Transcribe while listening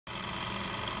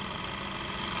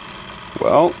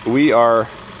Well, we are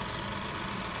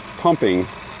pumping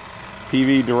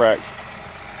PV direct.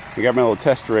 I got my little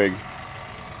test rig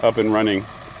up and running,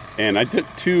 and I took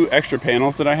 2 extra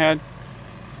panels that I had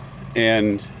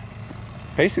and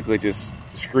basically just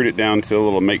screwed it down to a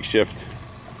little makeshift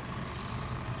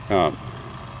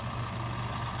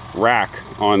rack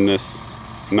on this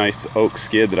nice oak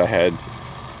skid that I had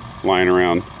lying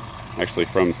around, actually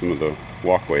from some of the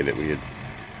walkway that we had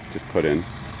just put in.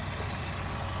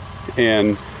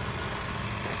 And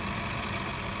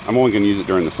I'm only going to use it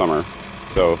during the summer,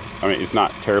 so I mean it's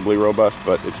not terribly robust,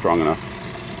 but it's strong enough.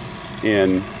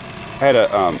 And I had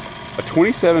a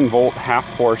 27 volt half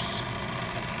horse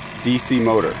DC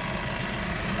motor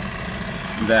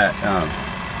that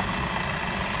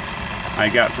I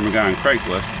got from a guy on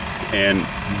Craigslist, and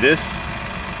this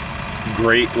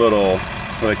great little,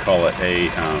 what do they call it, a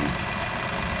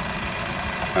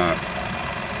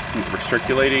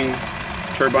recirculating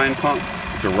turbine pump.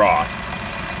 It's a Roth,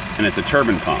 and it's a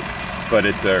turbine pump, but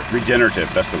it's a regenerative,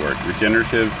 that's the word,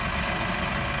 regenerative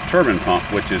turbine pump,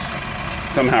 which is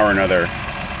somehow or another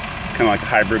kind of like a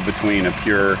hybrid between a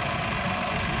pure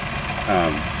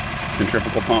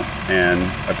centrifugal pump and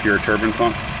a pure turbine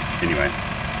pump. Anyway,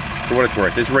 for what it's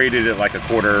worth, it's rated at like a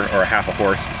quarter or a half a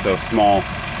horse, so small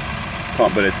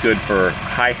pump, but it's good for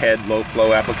high head, low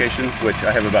flow applications, which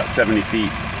I have about 70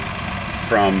 feet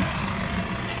from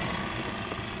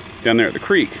down there at the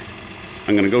creek.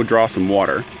 I'm gonna go draw some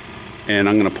water, and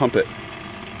I'm gonna pump it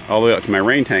all the way up to my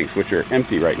rain tanks, which are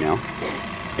empty right now.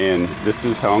 And this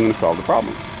is how I'm gonna solve the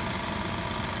problem.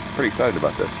 Pretty excited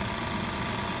about this.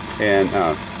 And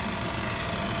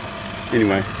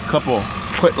anyway, a couple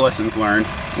quick lessons learned.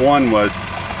 One was,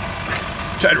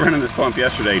 tried running this pump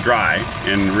yesterday dry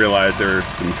and realized there are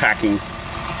some packings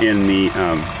in the,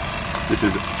 this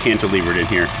is cantilevered in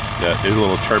here. There's a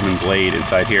little turbine blade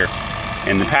inside here.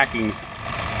 And the packings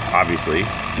obviously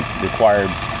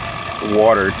required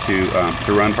water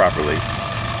to run properly.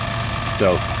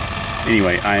 So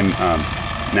anyway,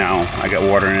 now I got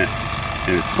water in it,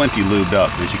 and it's plenty lubed up.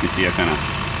 As you can see, I kind of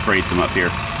sprayed some up here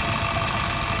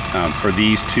for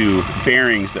these 2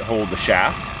 bearings that hold the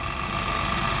shaft.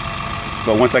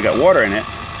 But once I got water in it,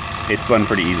 it spun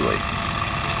pretty easily,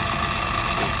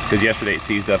 because yesterday it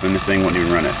seized up and this thing wouldn't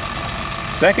even run it.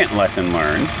 Second lesson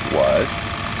learned was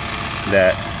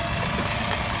that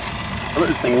I let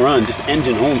this thing run just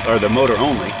engine only, or the motor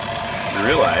only, and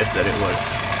realized that it was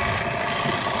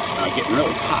getting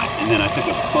really hot. And then I took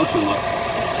a closer look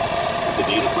at the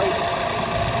data plate.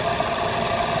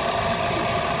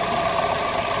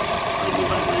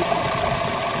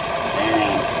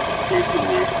 And here's some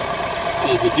there. It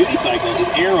says the duty cycle is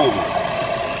air over.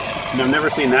 And I've never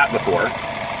seen that before,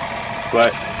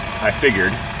 but I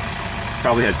figured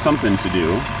probably had something to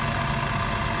do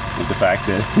with the fact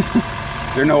that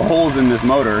there are no holes in this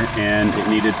motor and it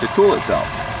needed to cool itself.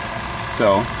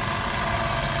 So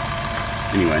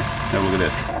anyway, have a look at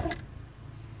this.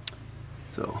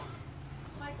 So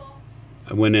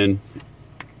I went in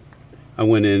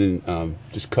and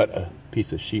just cut a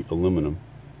piece of sheet aluminum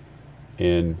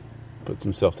and put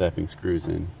some self-tapping screws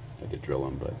in. I did drill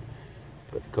them, but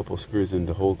put a couple of screws in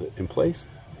to hold it in place,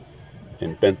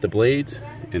 and bent the blades,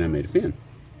 and I made a fan.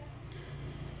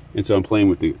 And so I'm playing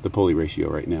with the pulley ratio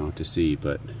right now to see,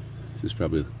 but this is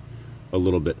probably a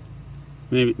little bit,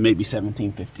 maybe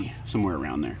 1750, somewhere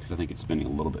around there, because I think it's spinning a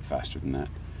little bit faster than that.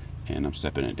 And I'm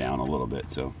stepping it down a little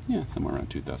bit, so yeah, somewhere around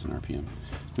 2,000 RPM,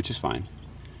 which is fine.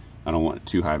 I don't want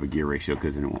too high of a gear ratio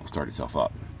because then it won't start itself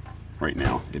up. Right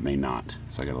now, it may not,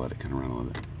 so I gotta let it kind of run a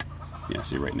little bit. Yeah,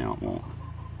 see, right now it won't,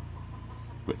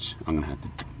 which I'm gonna have to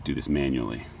do this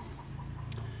manually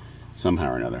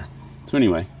somehow or another. So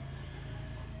anyway,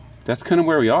 that's kind of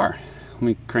where we are. Let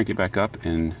me crank it back up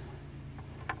and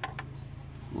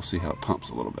we'll see how it pumps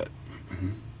a little bit.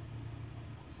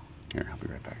 Here, I'll be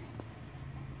right back.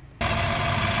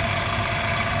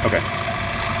 Okay,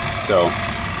 so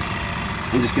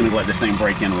I'm just gonna let this thing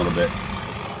break in a little bit.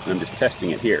 I'm just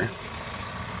testing it here,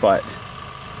 but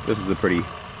this is a pretty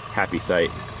happy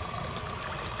sight.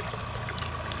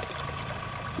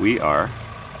 We are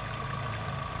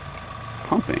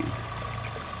pumping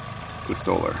with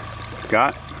solar.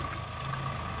 Scott,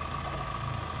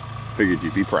 figured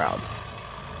you'd be proud.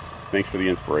 Thanks for the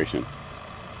inspiration.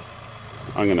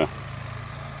 I'm gonna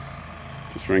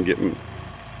just run get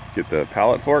the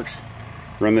pallet forks,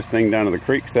 run this thing down to the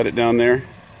creek, set it down there,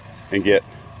 and get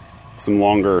some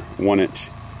longer 1-inch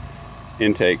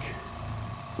intake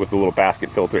with a little basket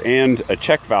filter and a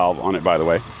check valve on it, by the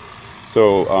way.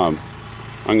 So I'm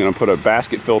gonna put a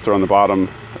basket filter on the bottom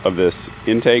of this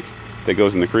intake that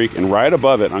goes in the creek, and right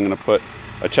above it I'm gonna put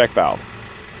a check valve.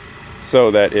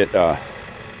 so that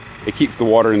it keeps the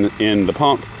water in the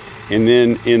pump, and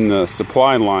then in the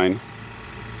supply line,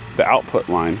 the output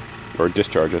line, or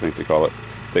discharge I think they call it,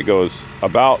 that goes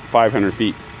about 500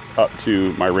 feet up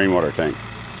to my rainwater tanks.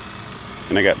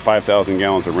 And I got 5,000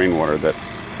 gallons of rainwater that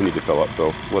I need to fill up,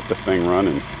 so let this thing run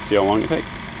and see how long it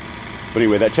takes. But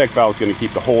anyway, that check valve is going to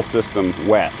keep the whole system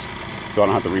wet, so I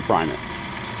don't have to reprime it,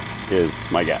 is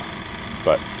my guess.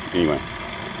 But anyway,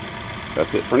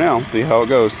 that's it for now. See how it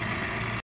goes.